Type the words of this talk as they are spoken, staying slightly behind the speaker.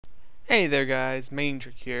Hey there guys,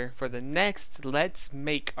 Maindric here for the next Let's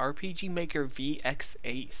Make RPG Maker VX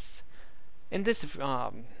Ace. In this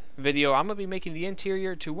video, I'm going to be making the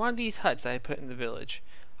interior to one of these huts I put in the village.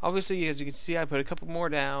 Obviously, as you can see, I put a couple more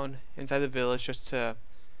down inside the village just to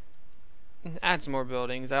add some more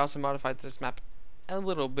buildings. I also modified this map a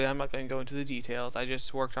little bit. I'm not going to go into the details. I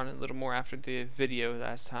just worked on it a little more after the video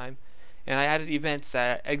last time. And I added events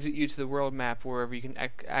that exit you to the world map wherever you can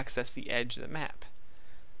access the edge of the map.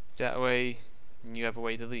 That way you have a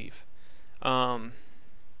way to leave. As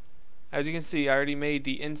you can see, I already made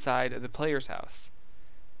the inside of the player's house,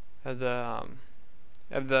 of the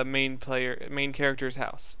main character's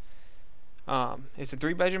house. It's a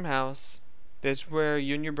 3-bedroom house. This is where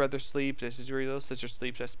you and your brother sleep. This is where your little sister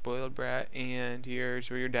sleeps, that spoiled brat, and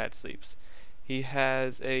here's where your dad sleeps. He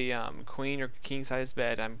has a queen or king size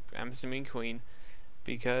bed. I'm assuming queen,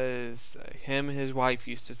 because him and his wife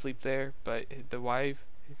used to sleep there, but the wife,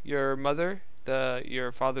 your mother, your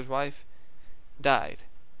father's wife, died,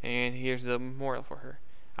 and here's the memorial for her.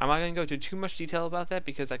 I'm not going to go into too much detail about that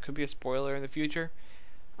because that could be a spoiler in the future.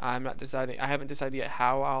 I haven't decided yet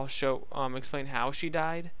how I'll explain how she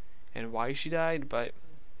died and why she died, but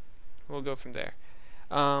we'll go from there.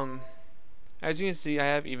 As you can see, I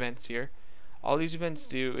have events here. All these events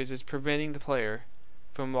do is preventing the player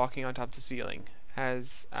from walking on top of the ceiling.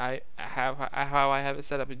 As how I have it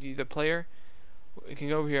set up, the player can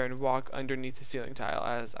go over here and walk underneath the ceiling tile,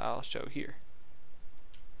 as I'll show here.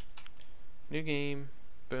 New game,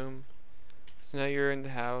 boom. So now you're in the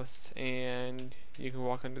house and you can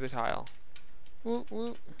walk under the tile. Whoop,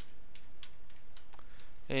 whoop.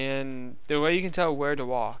 And the way you can tell where to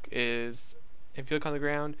walk is, if you look on the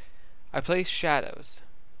ground, I place shadows.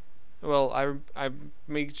 Well, I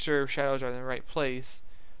make sure shadows are in the right place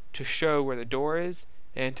to show where the door is,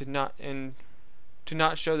 and to not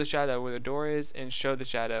show the shadow where the door is, and show the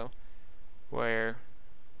shadow where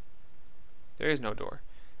there is no door.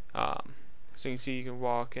 So you can see you can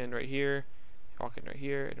walk in right here, walk in right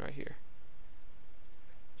here, and right here.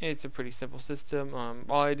 It's a pretty simple system.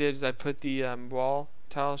 All I did is I put the wall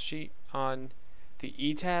tile sheet on the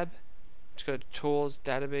E tab. Just go to Tools,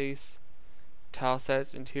 Database, Tile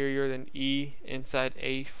Sets, Interior, then E inside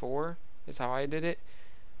A4 is how I did it.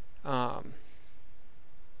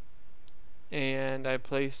 And I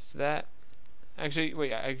placed that. Actually,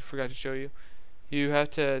 wait, I forgot to show you. You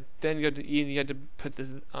have to then go to E, and you have to put this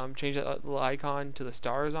change that little icon to the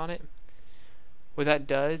stars on it. What that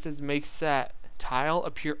does is makes that tile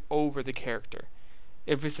appear over the character.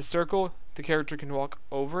 If it's a circle, the character can walk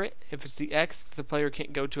over it. If it's the X, the player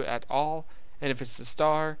can't go to it at all. And if it's the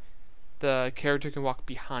star, the character can walk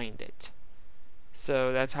behind it.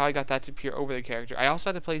 So that's how I got that to appear over the character. I also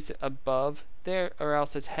had to place it above there, or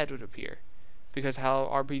else its head would appear. Because how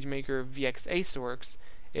RPG Maker VX Ace works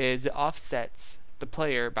is it offsets the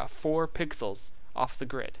player about 4 pixels off the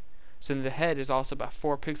grid. So then the head is also about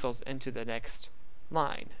 4 pixels into the next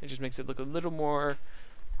line. It just makes it look a little more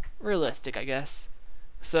realistic, I guess.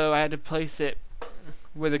 So I had to place it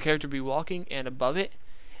where the character would be walking and above it,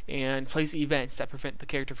 and place events that prevent the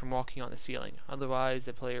character from walking on the ceiling. Otherwise,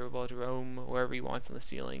 the player will be able to roam wherever he wants on the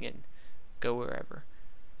ceiling and go wherever.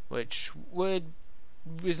 Which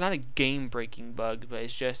is not a game-breaking bug, but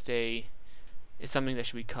it's just it's something that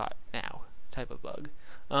should be caught now type of bug.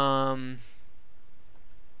 Well,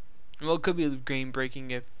 it could be game-breaking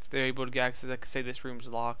if they're able to get access. I could say this room's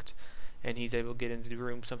locked, and he's able to get into the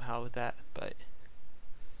room somehow with that, but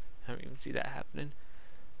I don't even see that happening.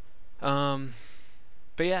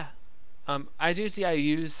 But yeah, I do see I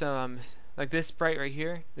use like this sprite right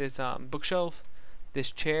here, this bookshelf, this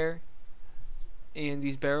chair, and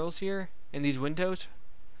these barrels here, and these windows.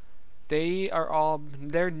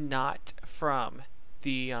 They're not from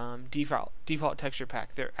the default texture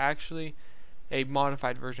pack. They're actually a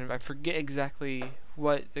modified version of it. I forget exactly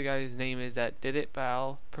what the guy's name is that did it, but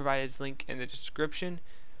I'll provide his link in the description.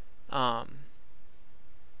 Yeah,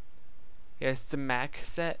 it's the Mac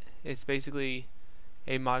set. It's basically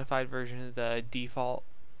a modified version of the default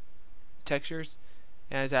textures,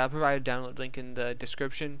 and as I'll provide a download link in the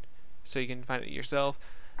description so you can find it yourself.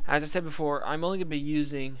 As I said before, I'm only going to be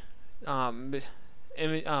using assets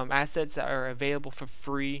that are available for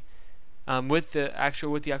free with the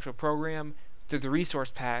actual program through the resource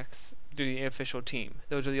packs through the official team.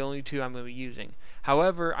 Those are the only 2 I'm going to be using.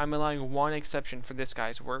 However, I'm allowing one exception for this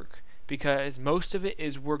guy's work, because most of it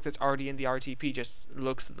is work that's already in the RTP, just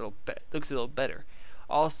looks a little better.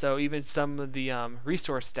 Also, even some of the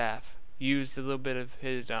resource staff used a little bit of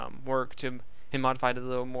his work to modify it a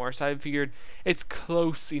little more. So I figured it's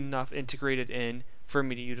close enough integrated in for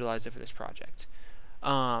me to utilize it for this project.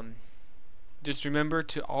 just remember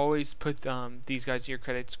to always put these guys in your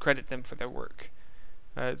credits, credit them for their work.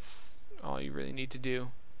 That's all you really need to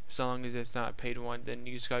do. As long as it's not a paid one, then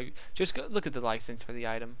you just go look at the license for the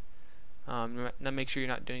item. Now make sure you're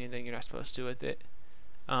not doing anything you're not supposed to with it.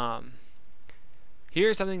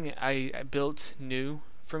 Here's something that I built new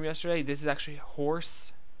from yesterday. This is actually a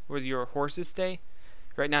horse, where your horses stay.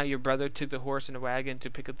 Right now, your brother took the horse in a wagon to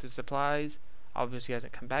pick up the supplies. Obviously, he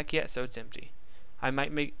hasn't come back yet, so it's empty. I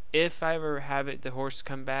might make, if I ever have it, the horse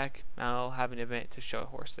come back, I'll have an event to show a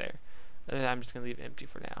horse there. And I'm just going to leave it empty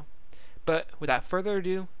for now. But without further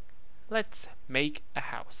ado, let's make a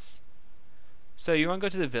house. So you want to go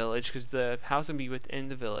to the village, because the house will be within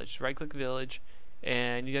the village. Right click village,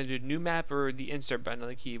 and you're going to do new map or the insert button on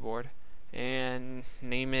the keyboard. And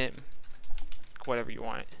name it whatever you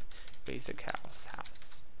want. Basic house.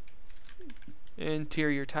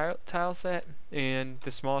 Interior tile set, and the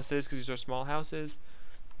smallest is because these are small houses,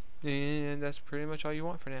 and that's pretty much all you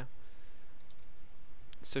want for now.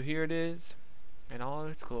 So here it is in all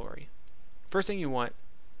its glory. First thing you want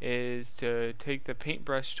is to take the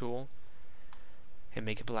paintbrush tool and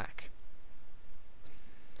make it black.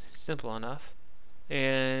 Simple enough.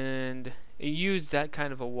 And use that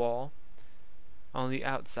kind of a wall on the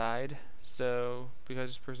outside, so because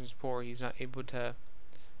this person's poor, he's not able to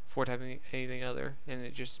afford having anything other, and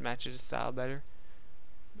it just matches the style better.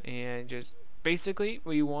 And just basically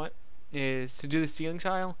what you want is to do the ceiling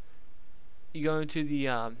tile. You go into the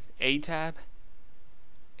A tab,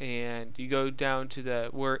 and you go down to the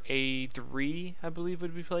where A3 I believe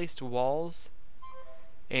would be placed, walls,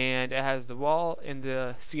 and it has the wall and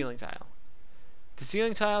the ceiling tile. The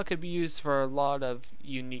ceiling tile could be used for a lot of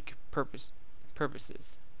unique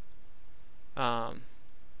purposes.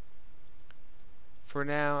 For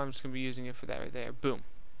now, I'm just going to be using it for that right there. Boom.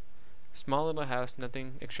 Small little house,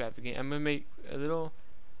 nothing extravagant. I'm going to make a little...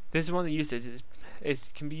 This is one of the uses. It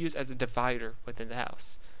can be used as a divider within the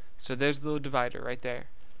house. So there's a little divider right there.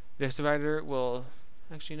 This divider will...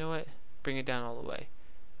 Actually, you know what? Bring it down all the way.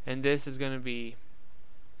 And this is going to be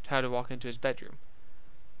how to walk into his bedroom.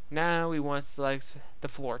 Now we want to select the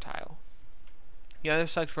floor tile. You either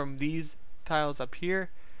select from these tiles up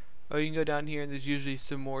here, or you can go down here and there's usually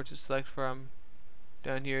some more to select from.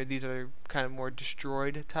 Down here, these are kind of more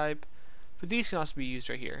destroyed type, but these can also be used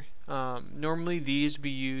right here. Normally these would be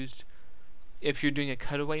used if you're doing a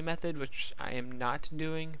cutaway method, which I am not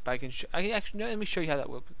doing, but I can actually, no, let me show you how that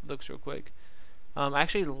looks real quick. I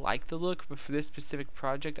actually like the look, but for this specific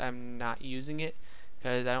project I'm not using it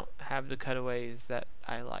because I don't have the cutaways that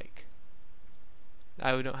I like.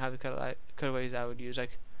 I don't have the cutaways I would use.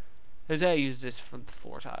 Like, as I use this for the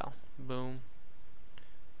floor tile. Boom.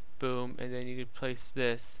 Boom, and then you could place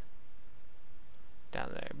this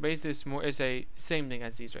down there. Basically, it's a same thing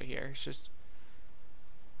as these right here. It's just,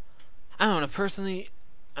 I don't know. Personally,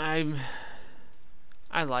 I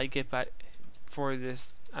like it, but for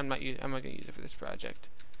this, I'm not gonna use it for this project.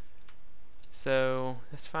 So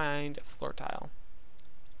let's find a floor tile,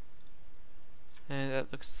 and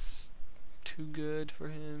that looks too good for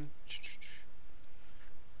him.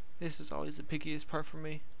 This is always the pickiest part for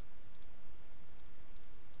me.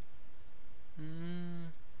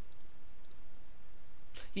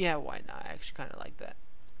 Yeah, why not? I actually kind of like that.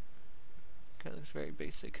 Kind of looks very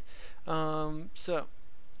basic. So,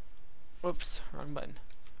 whoops, wrong button.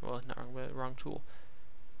 Well, not wrong button, wrong tool.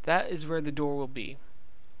 That is where the door will be,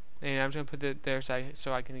 and I'm just gonna put it there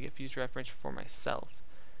so I can get future reference for myself.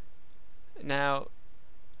 Now,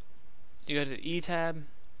 you go to the E tab,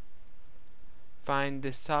 find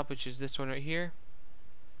this top, which is this one right here.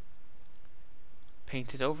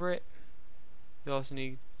 Paint it over it. You also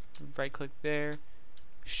need to right click there,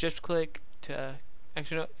 shift click to,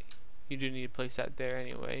 actually no, you do need to place that there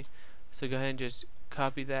anyway, so go ahead and just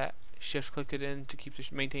copy that, shift click it in to keep the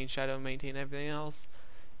maintain shadow, maintain everything else,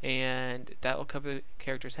 and that will cover the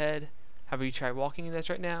character's head. However, you try walking in this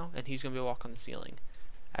right now, and he's going to be able to walk on the ceiling.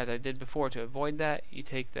 As I did before, to avoid that, you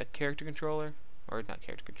take the character controller, or not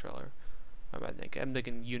character controller, I'm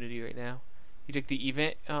thinking Unity right now. You take the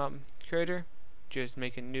event creator, just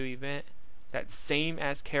make a new event that's same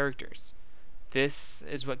as characters. This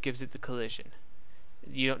is what gives it the collision.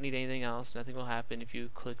 You don't need anything else. Nothing will happen if you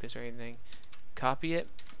click this or anything. Copy it,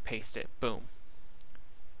 paste it, boom.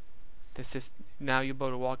 This is, now you'll be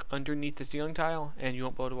able to walk underneath the ceiling tile, and you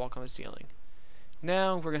won't be able to walk on the ceiling.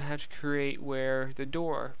 Now we're going to have to create where the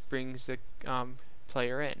door brings the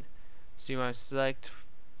player in. So you want to select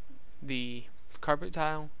the carpet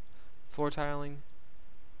tile, floor tiling,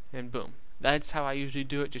 and boom. That's how I usually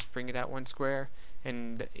do it. Just bring it out one square,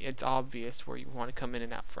 and it's obvious where you want to come in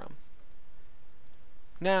and out from.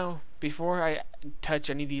 Now, before I touch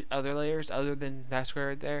any of these other layers other than that square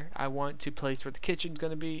right there, I want to place where the kitchen's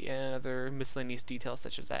going to be and other miscellaneous details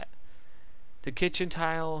such as that. The kitchen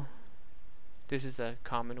tile, this is a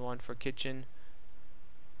common one for kitchen.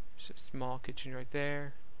 Just a small kitchen right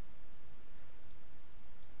there.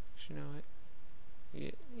 You know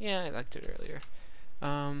it? Yeah, I liked it earlier.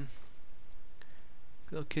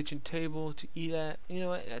 Little kitchen table to eat at. You know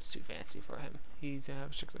what? That's too fancy for him. He's gonna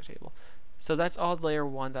have a circular table. So that's all layer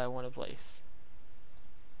 1 that I want to place.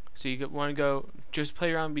 So you want to go just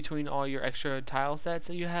play around between all your extra tile sets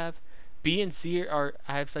that you have. B and C are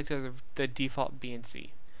I have selected the default B and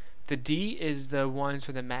C. The D is the ones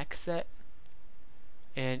for the max set,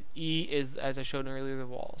 and E is, as I showed earlier, the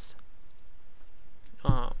walls.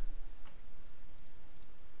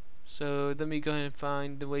 So let me go ahead and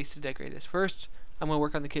find the ways to decorate this. First, I'm going to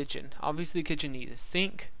work on the kitchen. Obviously, the kitchen needs a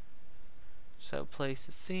sink. So place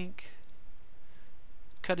a sink,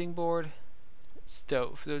 cutting board,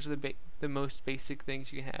 stove. Those are the most basic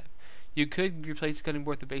things you can have. You could replace the cutting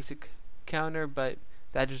board with the basic counter, but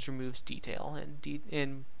that just removes detail,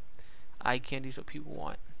 and eye candy is what people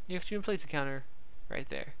want. You have to replace the counter right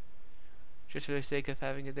there, just for the sake of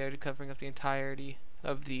having it there to covering up the entirety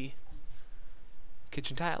of the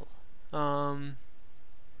kitchen tile.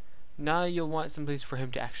 Now you'll want some place for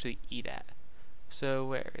him to actually eat at. So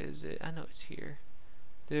where is it? I know it's here.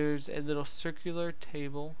 There's a little circular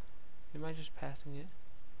table. Am I just passing it?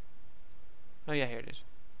 Oh yeah, here it is.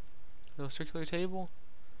 Little circular table,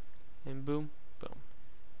 and boom, boom,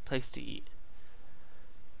 place to eat.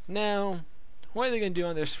 Now, what are they gonna do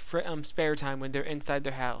on their spare time when they're inside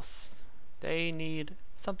their house? They need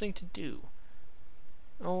something to do,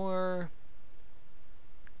 or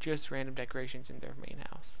just random decorations in their main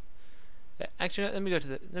house. Actually, let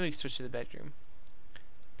me switch to the bedroom.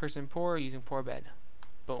 Person poor using poor bed.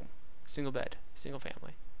 Boom. Single bed. Single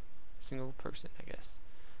family. Single person, I guess.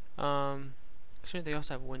 Actually, they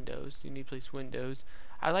also have windows. You need to place windows.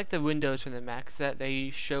 I like the windows from the Mac set. They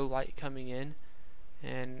show light coming in,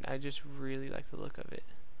 and I just really like the look of it.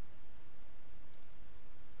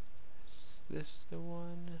 Is this the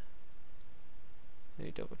one? Let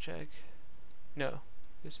me double check. No,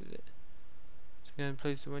 this is it. So I'm gonna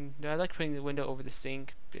place the window. I like putting the window over the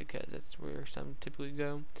sink because that's where some typically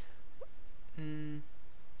go.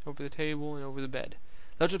 Over the table and over the bed.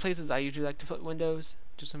 Those are places I usually like to put windows,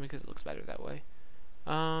 just because it looks better that way.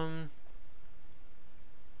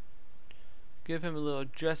 Give him a little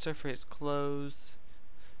dresser for his clothes.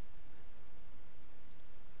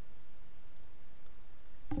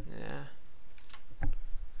 Yeah.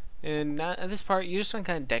 And at this part, you just want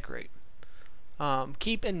to kind of decorate.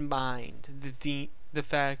 Keep in mind the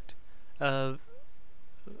fact of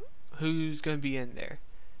who's going to be in there.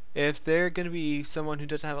 If they're going to be someone who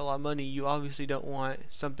doesn't have a lot of money, you obviously don't want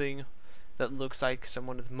something that looks like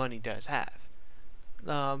someone with money does have.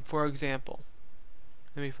 For example,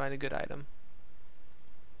 let me find a good item.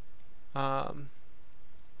 Actually,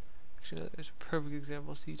 there's a perfect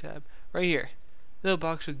example. C-tab right here. Little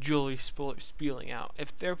box with jewelry spewing out.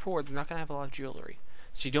 If they're poor, they're not going to have a lot of jewelry.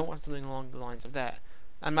 So you don't want something along the lines of that.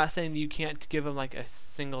 I'm not saying that you can't give them like a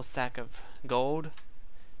single sack of gold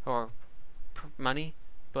or money,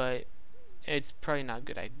 but it's probably not a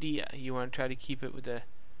good idea. You want to try to keep it with a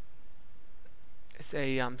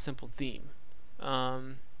simple theme.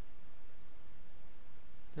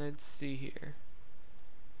 Let's see here.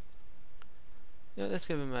 Let's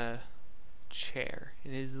give him a chair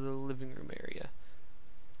in his little living room area.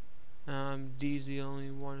 D's the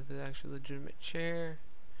only one with an actual legitimate chair.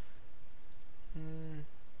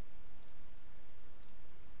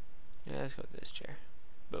 Yeah, let's go with this chair.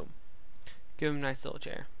 Boom. Give him a nice little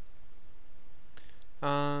chair.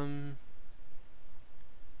 And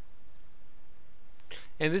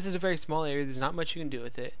this is a very small area. There's not much you can do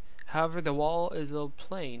with it. However, the wall is a little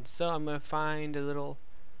plain, so I'm going to find a little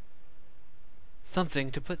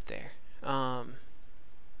something to put there.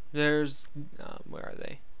 There's where are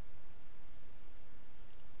they?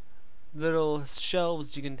 Little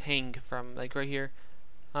shelves you can hang from, like right here.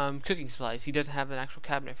 Cooking supplies. He doesn't have an actual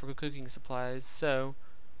cabinet for cooking supplies, so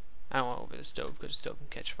I don't want over the stove because the stove can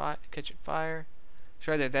catch fire.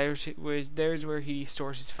 So right there, there's where he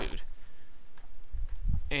stores his food,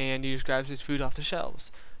 and he just grabs his food off the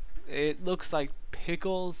shelves. It looks like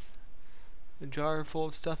pickles, a jar full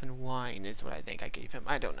of stuff, and wine is what I think I gave him.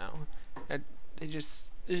 I don't know. It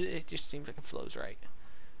just seems like it flows right.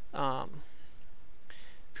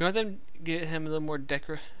 If you want them to get him a little more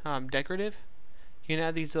decorative, you can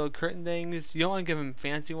add these little curtain things. You don't want to give him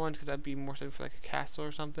fancy ones because that'd be more so for like a castle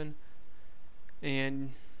or something.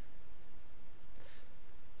 And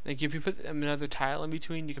Like if you put another tile in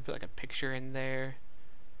between, you could put like a picture in there.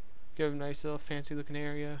 Give a nice little fancy looking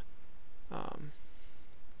area.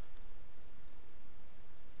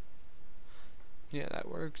 Yeah, that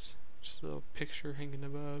works. Just a little picture hanging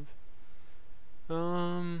above.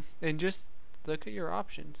 And just look at your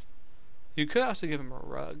options. You could also give him a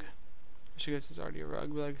rug. I guess it's already a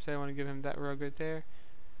rug, but like I said, I want to give him that rug right there.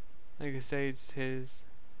 Like I say, it's his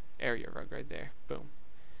area rug right there. Boom.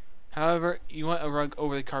 However, you want a rug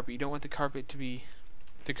over the carpet. You don't want the carpet to be,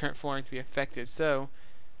 the current flooring to be affected. So,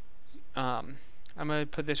 I'm going to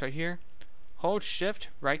put this right here. Hold shift,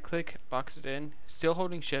 right click, box it in. Still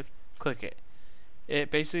holding shift, click it. It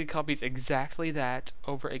basically copies exactly that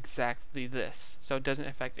over exactly this. So it doesn't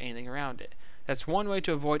affect anything around it. That's one way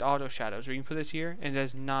to avoid auto shadows. Where you can put this here and it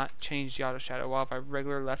does not change the auto shadow. While if I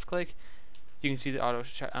regular left click, you can see the auto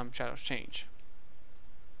shadows change.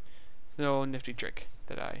 It's a little nifty trick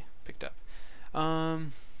that I picked up.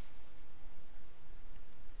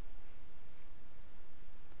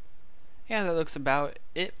 Yeah, that looks about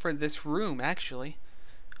it for this room, actually.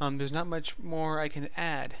 There's not much more I can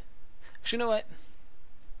add. Actually, you know what?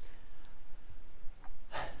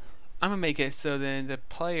 I'm going to make it so then the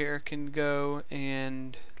player can go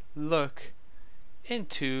and look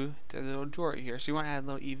into the little drawer here. So you want to add a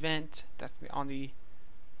little event that's on the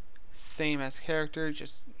same as character,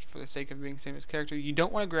 just for the sake of being same as character. You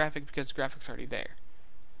don't want a graphic because graphics already there.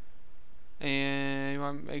 And you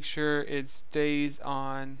want to make sure it stays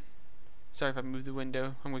on. Sorry if I move the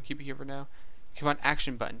window. I'm going to keep it here for now. Keep on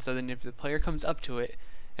action button. So then if the player comes up to it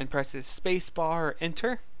and presses spacebar or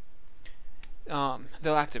enter,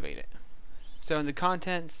 they'll activate it. So in the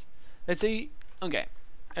contents, let's say, okay,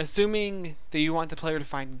 assuming that you want the player to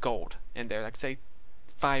find gold in there, like say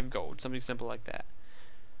 5 gold, something simple like that.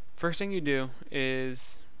 First thing you do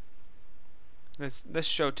is let's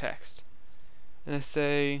show text, and let's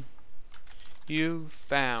say you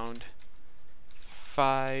found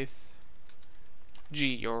 5G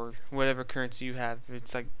or whatever currency you have.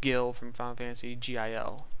 It's like Gil from Final Fantasy,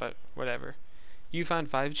 GIL, but whatever. You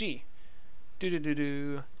found 5G.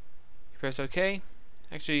 You press OK.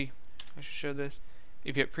 Actually, I should show this.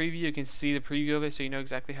 If you hit preview, you can see the preview of it, so you know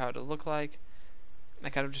exactly how it'll look like.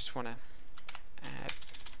 I kind of just want to add.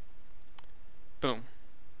 Boom.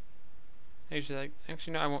 Actually,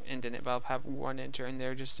 no, I won't end in it, but I'll have one enter in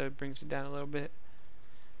there just so it brings it down a little bit.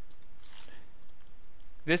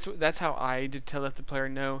 That's how I did to let the player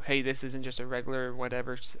know, hey, this isn't just a regular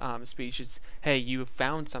whatever speech. It's, hey, you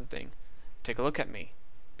found something. Take a look at me.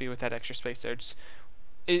 Be with that extra space there.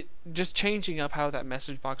 Just changing up how that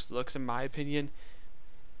message box looks, in my opinion,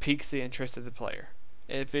 piques the interest of the player.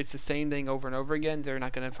 If it's the same thing over and over again, they're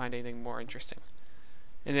not going to find anything more interesting.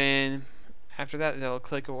 And then after that, they'll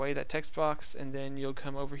click away that text box, and then you'll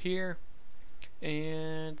come over here,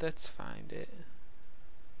 and let's find it.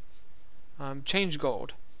 Change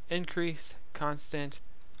gold. Increase constant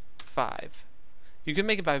 5. You can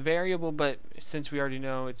make it by variable, but since we already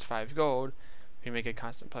know it's 5 gold, we make it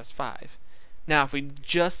constant plus 5. Now, if we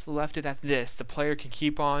just left it at this, the player can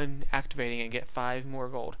keep on activating it and get 5 more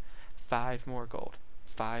gold, 5 more gold,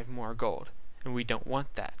 5 more gold, and we don't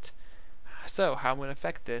want that. So, how I'm going to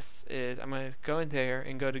affect this is I'm going to go in there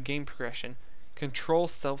and go to game progression, control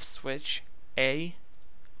self switch A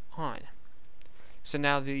on. So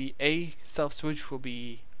now the A self switch will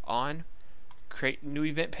be on, create new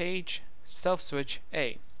event page, self switch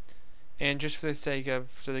A. And just for the sake of,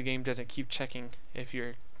 so the game doesn't keep checking if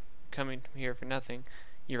you're coming here for nothing,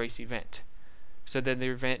 erase event. So then the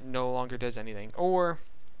event no longer does anything. Or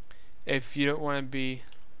if you don't want to be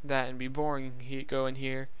that and be boring, you go in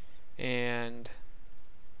here and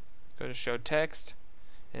go to show text,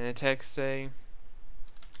 and the text say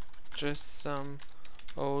just some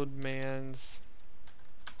old man's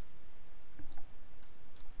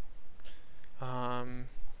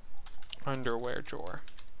underwear drawer.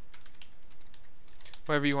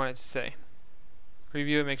 Whatever you want it to say.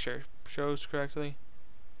 Review it, make sure it shows correctly.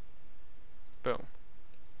 Boom.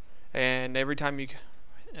 And every time you,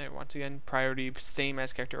 once again, priority same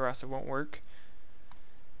as character or else it won't work.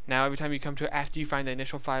 Now every time you come to it after you find the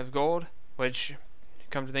initial 5 gold, which,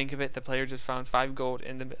 come to think of it, the player just found 5 gold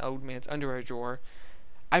in the old man's underwear drawer.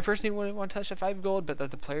 I personally wouldn't want to touch the 5 gold, but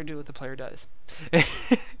let the player do what the player does.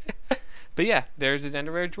 But yeah, there's his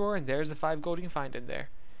underwear drawer, and there's the 5 gold you can find in there.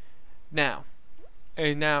 Now,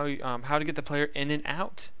 how to get the player in and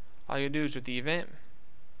out? All you do is with the event,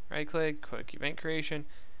 right click, click event creation,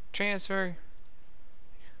 transfer,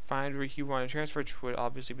 find where you want to transfer, which would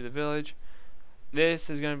obviously be the village. This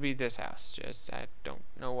is going to be this house. I don't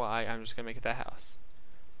know why, I'm just going to make it that house.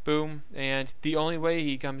 Boom, and the only way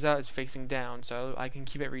he comes out is facing down, so I can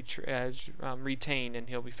keep it retained, and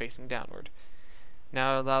he'll be facing downward.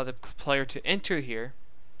 Now allow the player to enter here.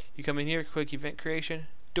 You come in here, quick event creation,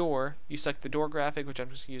 door. You select the door graphic, which I'm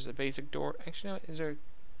just going to use the basic door. Actually, no, is there?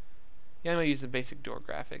 Yeah, I'm going to use the basic door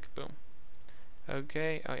graphic. Boom.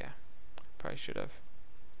 Okay. Oh yeah, probably should have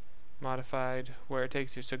modified where it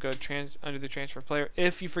takes you. So go under the transfer player.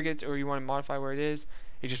 If you forget or you want to modify where it is,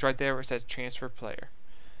 it's just right there where it says transfer player.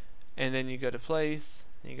 And then you go to place,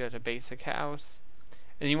 and you go to basic house,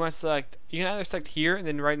 and you want to select, you can either select here and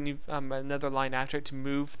then write another line after it to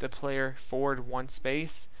move the player forward one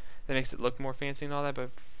space. That makes it look more fancy and all that,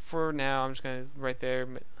 but for now I'm just going to right there,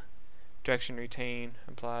 direction retain,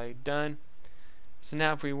 apply, done. So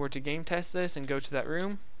now if we were to game test this and go to that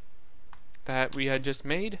room that we had just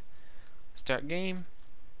made, start game,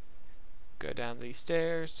 go down these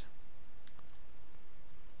stairs,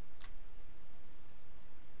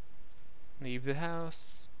 leave the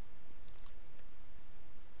house,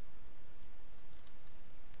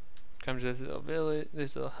 come to this little village,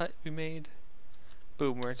 this little hut we made.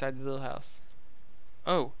 Boom, we're inside the little house.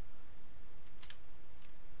 Oh,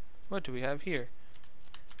 what do we have here?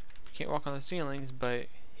 You can't walk on the ceilings, but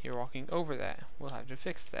you're walking over that. We'll have to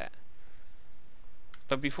fix that.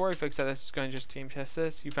 But before I fix that, let's go and just team test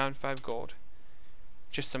this. You found 5 gold.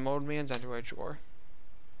 Just some old man's underwear drawer.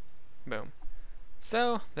 Boom.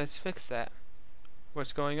 So let's fix that.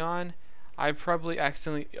 What's going on? I probably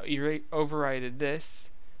accidentally overrided this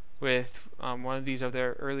with one of these over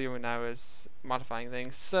there earlier when I was modifying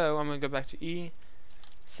things. So I'm going to go back to E,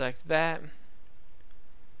 select that,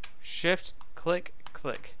 Shift, click,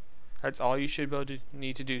 click. That's all you should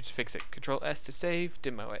need to do to fix it. Control S to save,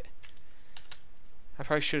 demo it. I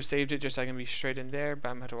probably should have saved it just so I can be straight in there, but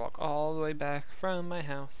I'm going to have to walk all the way back from my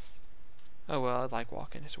house. Oh well, I like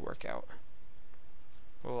walking, it's a workout.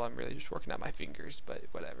 Well, I'm really just working out my fingers, but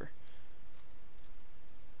whatever.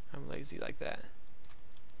 I'm lazy like that.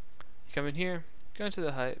 You come in here, go into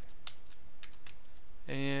the hut,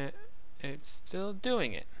 and it's still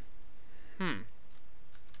doing it.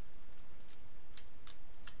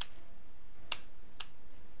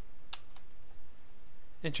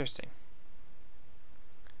 Interesting.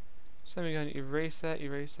 So I'm going to erase that,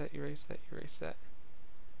 erase that, erase that, erase that.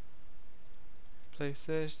 Place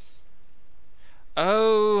this.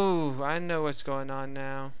 Oh, I know what's going on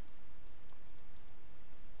now.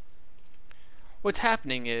 What's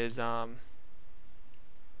happening is, here,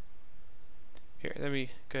 let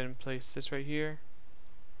me go ahead and place this right here,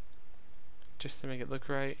 just to make it look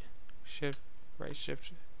right. Shift, right,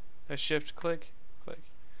 shift, shift, click, click.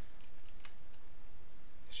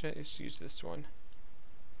 Let's use this one.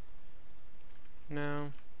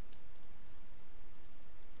 No.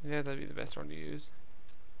 Yeah, that'd be the best one to use.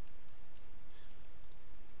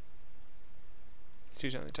 Let's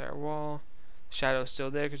use it on the entire wall. Shadow's still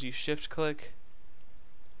there because you shift click.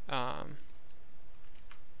 And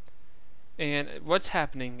what's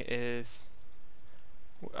happening is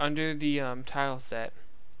under the tile set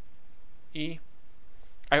E,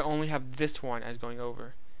 I only have this one as going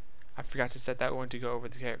over. I forgot to set that one to go over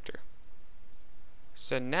the character.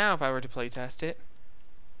 So now if I were to play test it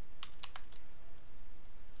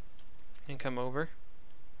and come over,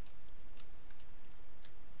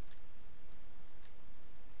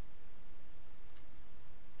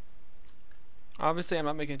 obviously I'm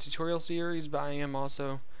not making a tutorial series, but I am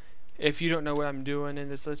also, if you don't know what I'm doing in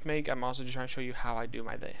this list make, I'm also just trying to show you how I do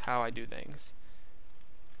how I do things.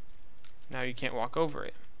 Now you can't walk over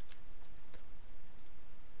it.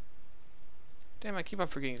 Damn, I keep on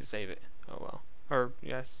forgetting to save it. Oh well. Or,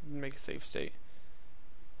 yes, make a save state.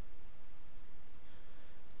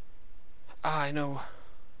 Ah, I know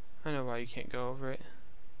why you can't go over it.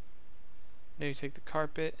 Now you take the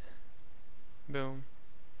carpet. Boom.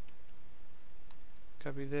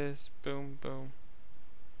 Copy this. Boom, boom.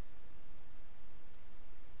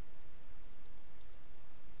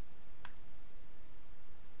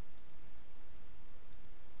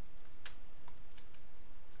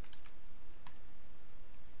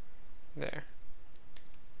 There.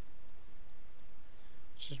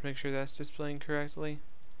 Just make sure that's displaying correctly.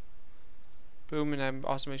 Boom, and I'm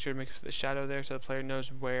also make sure to make the shadow there so the player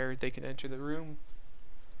knows where they can enter the room.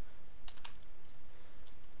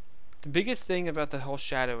 The biggest thing about the whole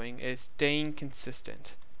shadowing is staying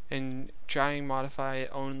consistent and trying to modify it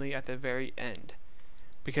only at the very end.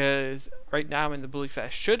 Because right now I'm in the belief that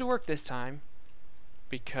it should work this time,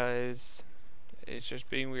 because it's just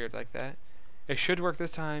being weird like that. It should work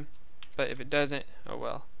this time, but if it doesn't, oh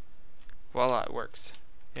well. Voila, it works.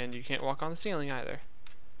 And you can't walk on the ceiling either.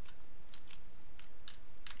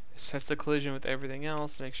 test the collision with everything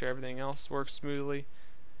else, make sure everything else works smoothly.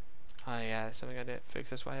 Yeah, that's something I didn't fix.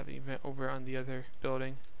 That's why I have an event over on the other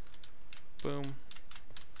building. Boom.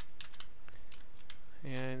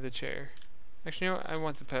 And the chair. Actually, you know what? I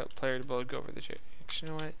want the player to be able to go over the chair. Actually,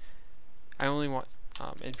 you know what? I only want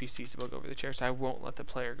NPCs to be able to go over the chair, so I won't let the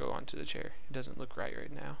player go onto the chair. It doesn't look right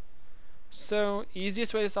now. So,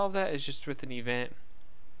 easiest way to solve that is just with an event.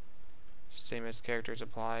 Same as characters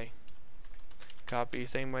apply. Copy,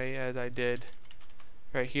 same way as I did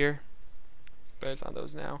right here. But it's on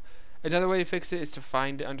those now. Another way to fix it is to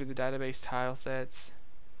find it under the database tile sets.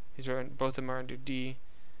 These are both of them are under D.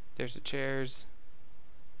 There's the chairs.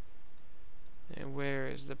 And where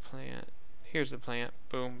is the plant? Here's the plant.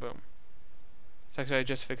 Boom, boom. So actually I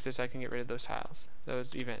just fixed this so I can get rid of those tiles,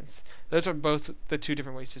 those events. Those are both the two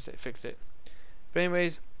different ways to fix it. But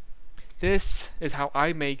anyways, this is how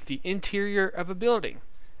I make the interior of a building.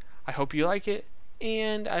 I hope you like it,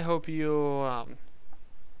 and I hope you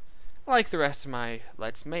like the rest of my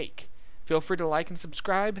Let's Make. Feel free to like and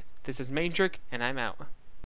subscribe. This is Maindric, and I'm out.